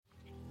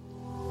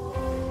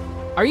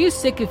Are you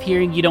sick of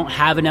hearing you don't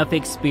have enough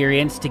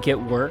experience to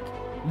get work?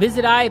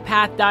 Visit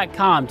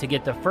iapath.com to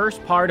get the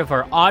first part of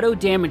our auto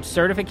damage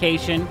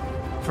certification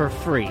for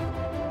free.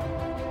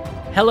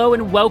 Hello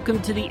and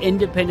welcome to the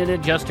Independent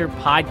Adjuster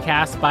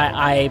podcast by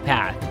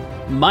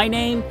iapath. My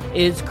name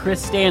is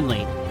Chris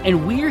Stanley,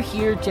 and we're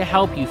here to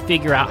help you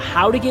figure out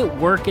how to get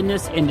work in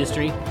this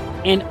industry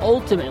and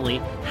ultimately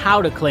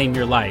how to claim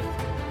your life.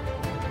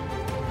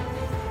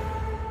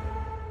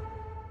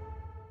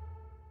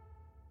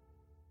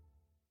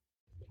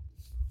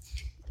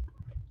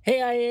 Hey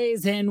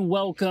IAs, and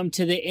welcome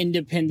to the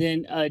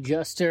Independent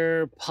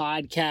Adjuster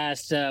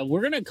podcast.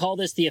 We're going to call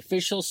this the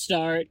official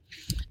start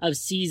of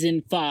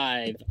season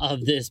 5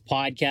 of this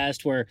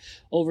podcast. We're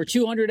over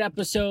 200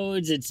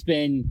 episodes. It's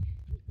been,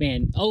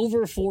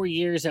 over 4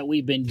 years that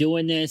we've been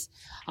doing this.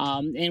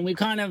 And we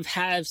kind of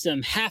have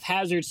some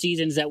haphazard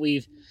seasons that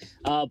we've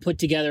put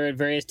together at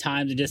various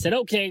times and just said,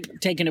 okay,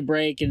 taking a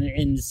break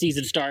and the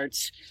season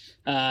starts.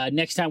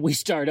 Next time we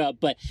start up,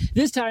 but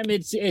this time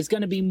it's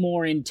going to be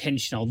more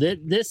intentional.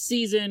 This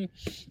season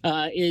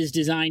is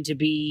designed to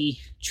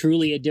be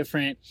truly a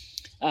different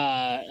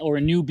or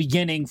a new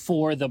beginning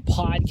for the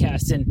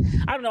podcast, and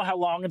I don't know how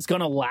long it's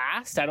going to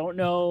last. I don't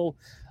know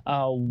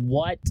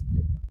what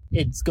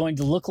it's going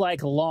to look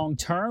like long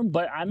term,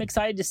 but I'm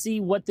excited to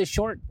see what the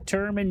short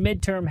term and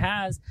midterm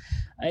has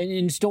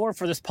in store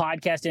for this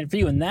podcast and for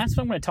you, and that's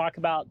what I'm going to talk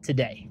about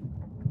today.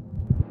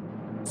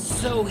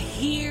 So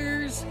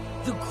here's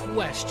the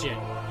question.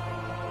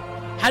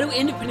 How do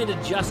independent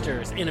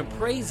adjusters and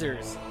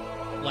appraisers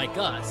like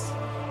us,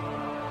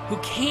 who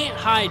can't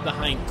hide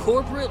behind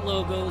corporate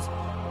logos,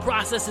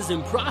 processes,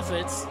 and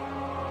profits,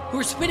 who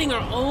are spending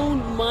our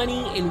own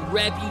money and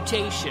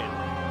reputation,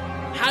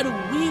 how do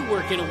we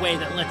work in a way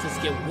that lets us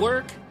get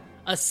work,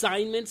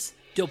 assignments,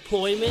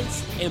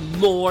 deployments, and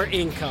more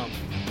income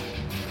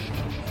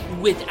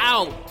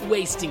without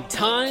wasting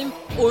time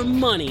or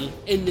money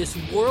in this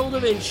world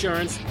of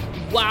insurance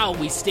while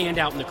we stand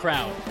out in the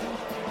crowd?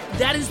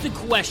 That is the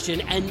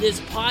question, and this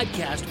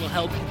podcast will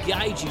help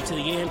guide you to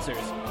the answers.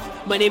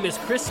 My name is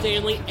Chris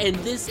Stanley, and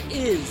this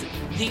is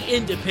the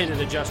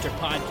Independent Adjuster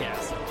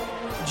Podcast.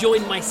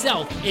 Join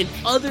myself and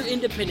other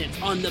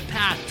independents on the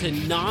path to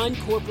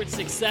non-corporate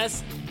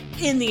success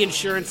in the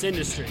insurance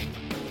industry.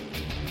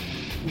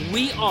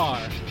 We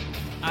are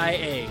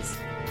IAs.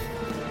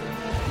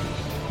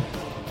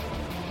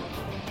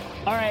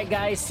 All right,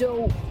 guys,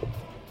 so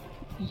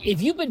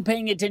if you've been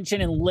paying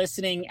attention and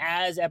listening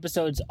as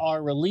episodes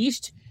are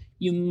released,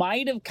 you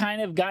might have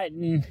kind of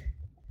gotten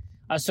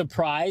a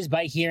surprise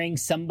by hearing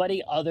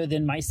somebody other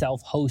than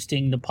myself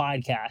hosting the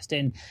podcast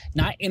and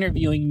not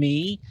interviewing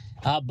me,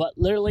 but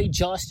literally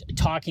just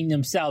talking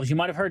themselves. You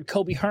might have heard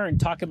Kobe Hearn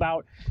talk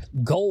about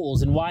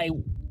goals and why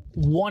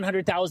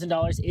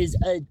 $100,000 is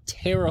a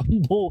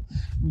terrible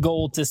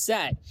goal to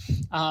set.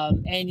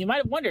 And you might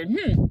have wondered,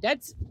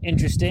 that's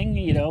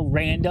interesting,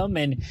 random.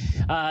 And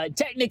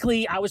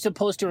technically, I was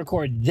supposed to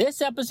record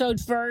this episode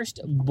first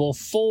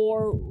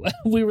before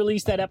we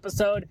released that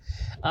episode.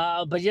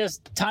 But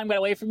just time got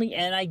away from me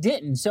and I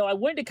didn't. So I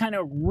wanted to kind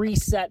of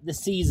reset the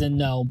season,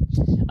 though.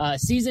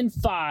 Season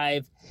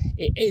 5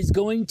 is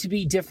going to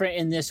be different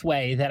in this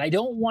way, that I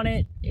don't want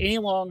it any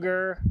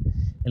longer,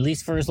 at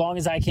least for as long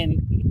as I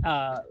can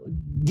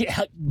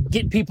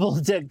get people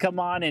to come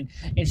on and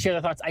share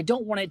their thoughts. I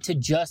don't want it to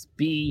just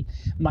be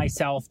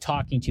myself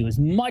talking to you. As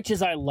much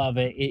as I love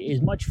it, it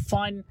is much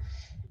fun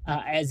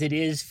as it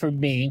is for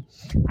me.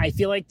 I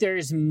feel like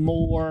there's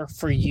more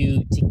for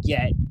you to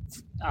get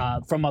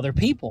from other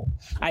people.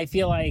 I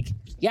feel like,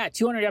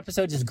 200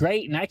 episodes is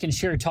great, and I can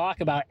sure talk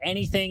about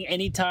anything,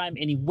 anytime,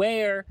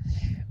 anywhere.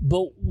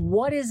 But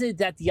what is it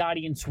that the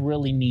audience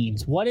really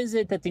needs? What is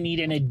it that they need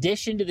in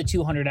addition to the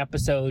 200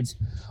 episodes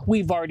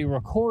we've already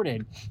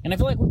recorded? And I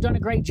feel like we've done a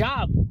great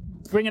job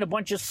bringing a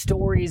bunch of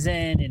stories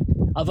in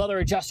and of other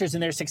adjusters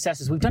and their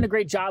successes. We've done a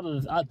great job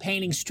of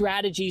painting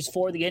strategies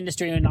for the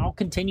industry, and I'll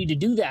continue to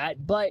do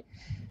that. But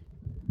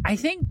I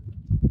think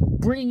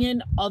bringing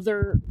in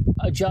other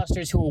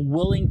adjusters who are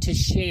willing to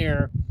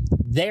share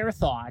their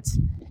thoughts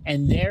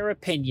and their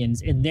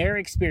opinions and their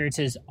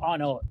experiences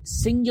on a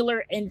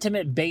singular,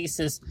 intimate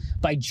basis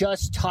by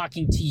just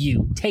talking to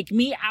you. Take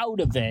me out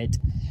of it,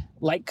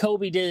 like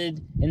Kobe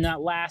did in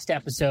that last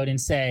episode,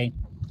 and say,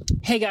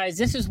 hey guys,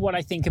 this is what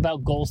I think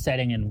about goal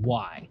setting and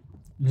why.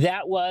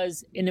 That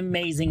was an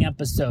amazing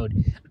episode.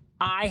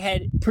 I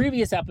had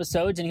previous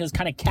episodes, and he was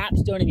kind of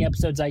capstoning the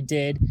episodes I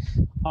did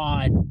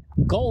on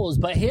goals,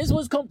 but his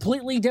was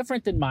completely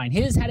different than mine.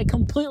 His had a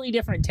completely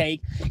different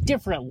take,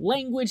 different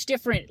language,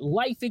 different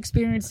life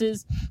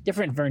experiences,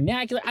 different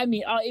vernacular. I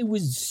mean, it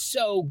was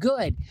so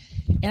good.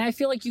 And I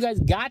feel like you guys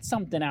got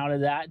something out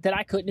of that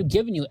I couldn't have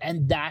given you.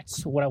 And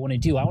that's what I want to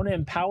do. I want to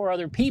empower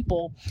other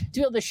people to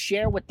be able to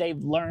share what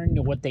they've learned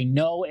or what they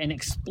know and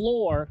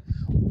explore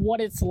what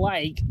it's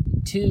like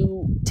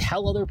to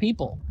tell other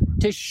people,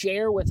 to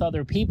share with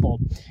other people.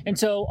 And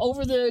so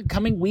over the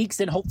coming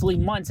weeks and hopefully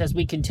months as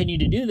we continue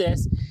to do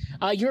this,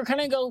 you're kind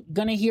of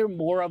going to hear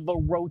more of a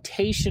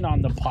rotation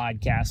on the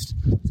podcast.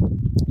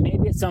 Maybe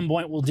maybe at some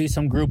point we'll do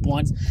some group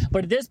ones.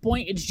 But at this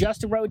point, it's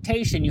just a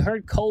rotation. You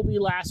heard Colby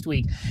last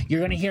week. You're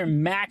going to hear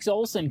Max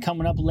Olson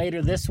coming up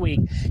later this week.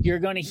 You're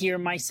going to hear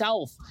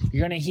myself.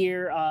 You're going to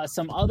hear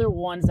some other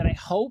ones that I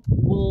hope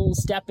will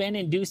step in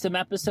and do some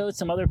episodes,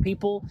 some other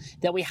people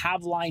that we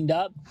have lined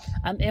up.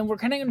 And we're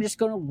kind of just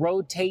going to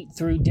rotate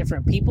through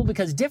different people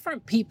because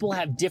different people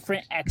have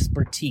different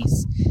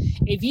expertise.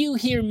 If you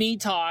hear me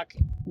talk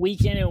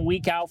week in and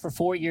week out for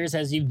 4 years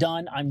as you've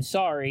done, I'm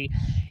sorry.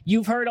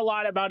 You've heard a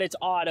lot about it's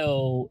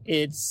auto,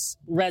 it's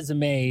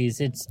resumes,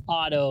 it's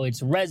auto,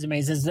 it's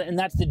resumes. And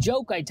that's the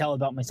joke I tell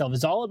about myself.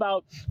 It's all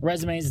about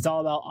resumes. It's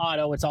all about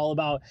auto. It's all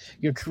about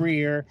your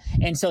career.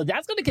 And so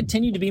that's going to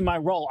continue to be my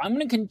role. I'm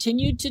going to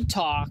continue to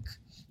talk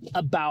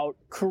about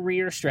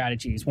career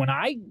strategies. When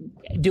I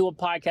do a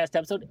podcast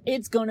episode,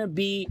 it's going to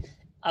be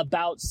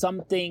about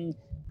something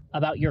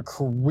about your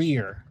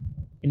career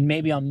and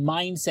maybe a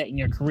mindset in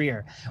your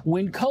career.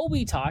 When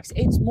Colby talks,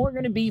 it's more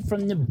going to be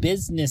from the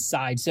business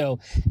side. So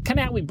kind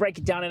of how we break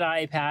it down at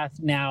iPath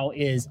now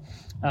is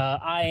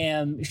I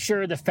am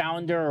sure the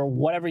founder or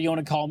whatever you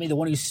want to call me, the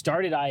one who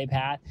started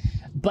iPath,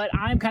 but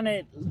I'm kind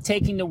of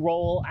taking the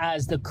role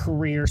as the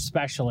career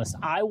specialist.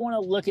 I want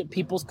to look at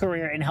people's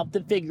career and help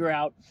them figure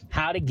out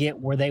how to get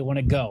where they want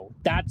to go.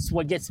 That's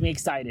what gets me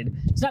excited.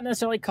 It's not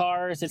necessarily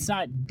cars. It's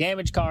not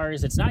damaged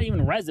cars. It's not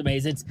even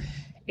resumes.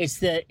 It's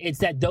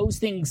that those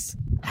things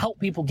help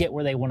people get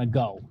where they want to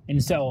go.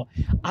 And so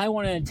I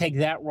want to take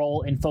that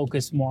role and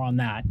focus more on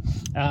that.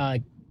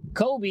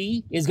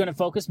 Colby is going to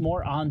focus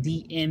more on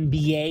the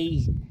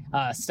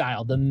MBA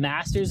style, the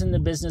Masters in the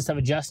Business of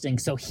Adjusting.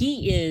 So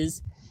he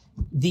is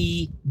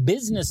the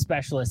business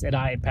specialist at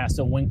iPath.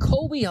 So when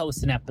Colby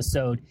hosts an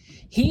episode,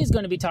 he is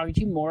going to be talking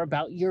to you more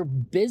about your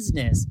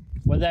business,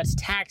 whether that's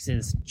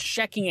taxes,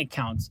 checking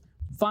accounts,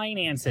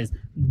 finances,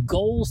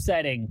 goal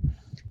setting,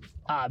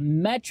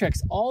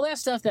 metrics, all that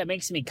stuff that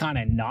makes me kind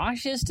of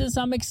nauseous to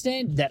some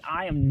extent, that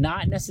I am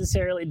not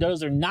necessarily,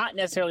 those are not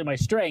necessarily my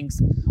strengths,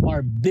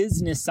 our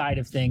business side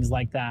of things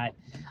like that.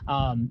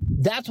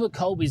 That's what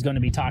Colby's going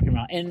to be talking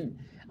about. And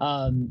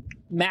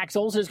Max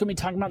Olson is going to be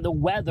talking about the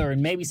weather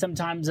and maybe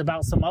sometimes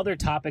about some other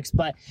topics,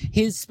 but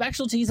his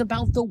specialty is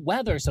about the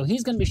weather. So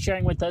he's going to be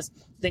sharing with us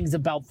things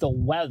about the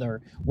weather,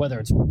 whether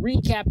it's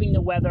recapping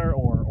the weather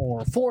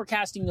or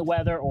forecasting the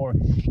weather or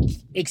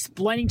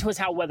explaining to us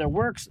how weather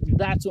works.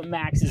 That's what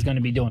Max is going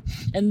to be doing.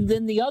 And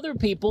then the other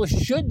people,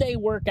 should they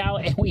work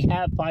out and we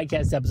have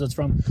podcast episodes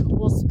from,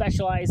 will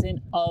specialize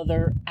in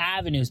other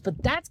avenues.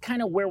 But that's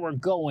kind of where we're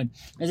going,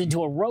 is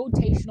into a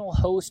rotational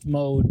host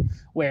mode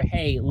where,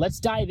 hey, let's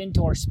dive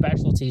into our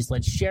specialties.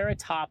 Let's share a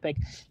topic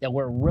that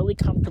we're really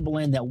comfortable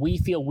in, that we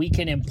feel we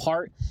can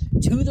impart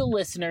to the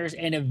listeners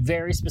in a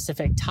very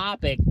specific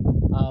topic,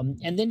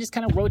 and then just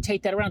kind of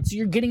rotate that around. So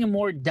you're getting a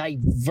more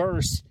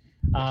diverse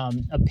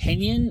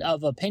opinions.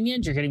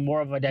 You're getting more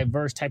of a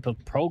diverse type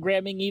of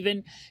programming,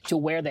 even to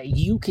where that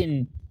you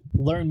can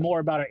learn more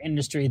about our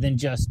industry than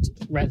just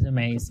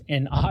resumes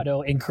and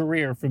auto and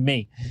career from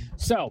me.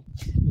 So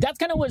that's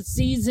kind of what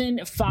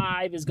season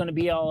 5 is going to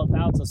be all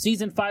about. So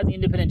season 5 of the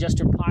Independent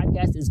Adjuster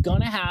podcast is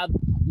going to have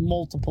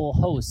multiple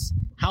hosts.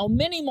 How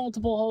many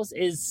multiple hosts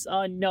is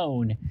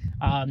unknown.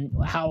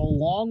 How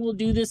long we'll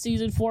do this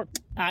season for,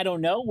 I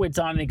don't know. It's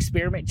on an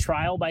experiment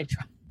trial by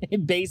trial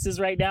basis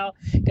right now,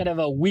 kind of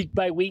a week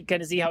by week,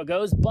 kind of see how it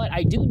goes. But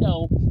I do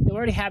know that we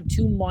already have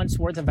 2 months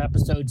worth of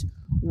episodes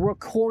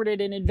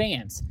recorded in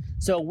advance.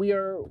 So we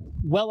are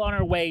well on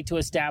our way to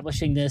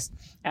establishing this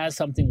as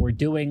something we're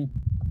doing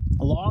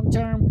long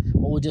term,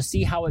 but we'll just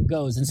see how it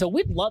goes. And so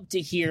we'd love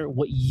to hear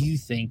what you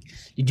think.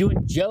 Did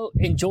you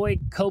enjoy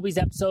Colby's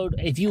episode?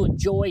 If you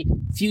enjoy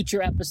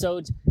future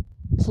episodes,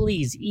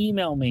 please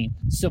email me,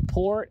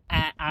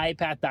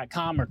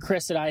 support@ipath.com or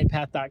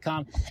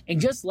chris@ipath.com, and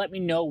just let me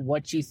know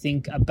what you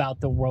think about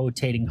the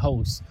rotating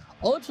hosts.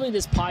 Ultimately,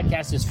 this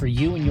podcast is for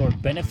you and your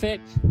benefit.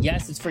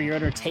 Yes, it's for your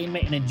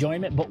entertainment and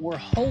enjoyment, but we're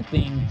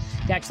hoping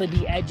to actually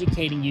be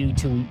educating you,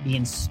 to be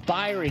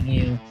inspiring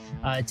you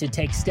to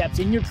take steps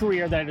in your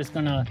career that is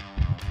going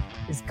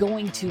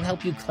to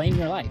help you claim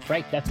your life,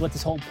 right? That's what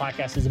this whole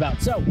podcast is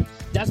about. So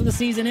that's what the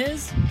season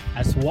is.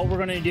 That's what we're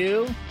going to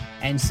do.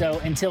 And so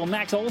until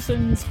Max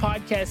Olson's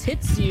podcast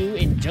hits you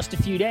in just a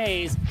few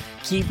days,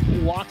 keep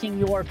walking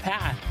your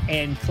path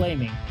and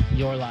claiming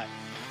your life.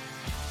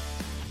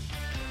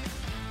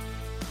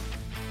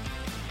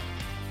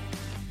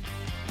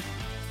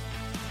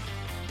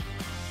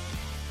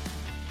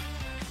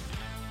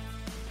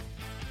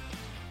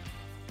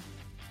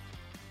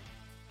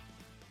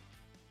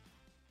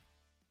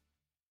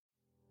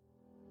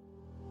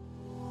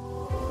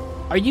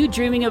 Are you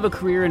dreaming of a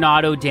career in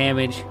auto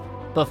damage,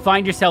 but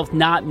find yourself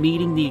not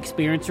meeting the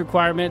experience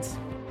requirements?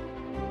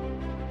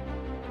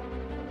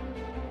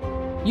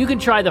 You can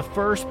try the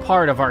first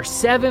part of our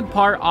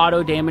 7-part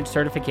auto damage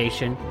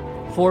certification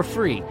for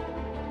free.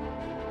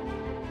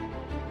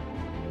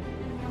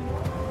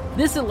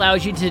 This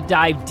allows you to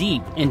dive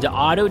deep into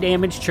auto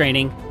damage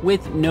training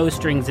with no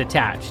strings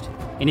attached.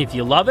 And if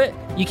you love it,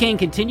 you can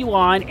continue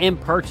on and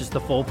purchase the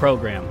full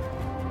program.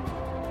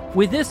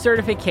 With this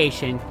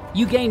certification,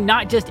 you gain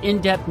not just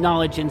in-depth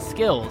knowledge and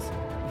skills,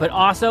 but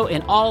also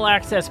an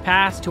all-access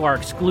pass to our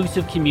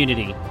exclusive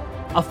community,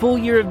 a full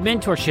year of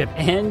mentorship,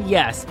 and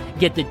yes,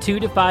 get the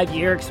 2 to 5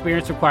 year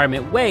experience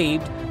requirement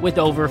waived with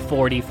over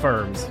 40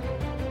 firms.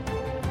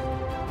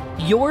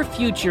 Your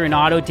future in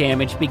auto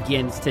damage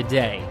begins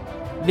today.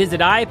 Visit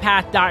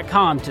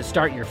iPath.com to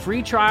start your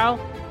free trial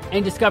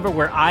and discover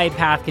where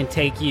iPath can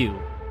take you.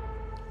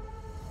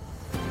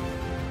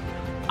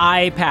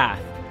 iPath.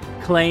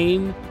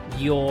 Claim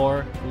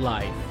your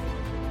life.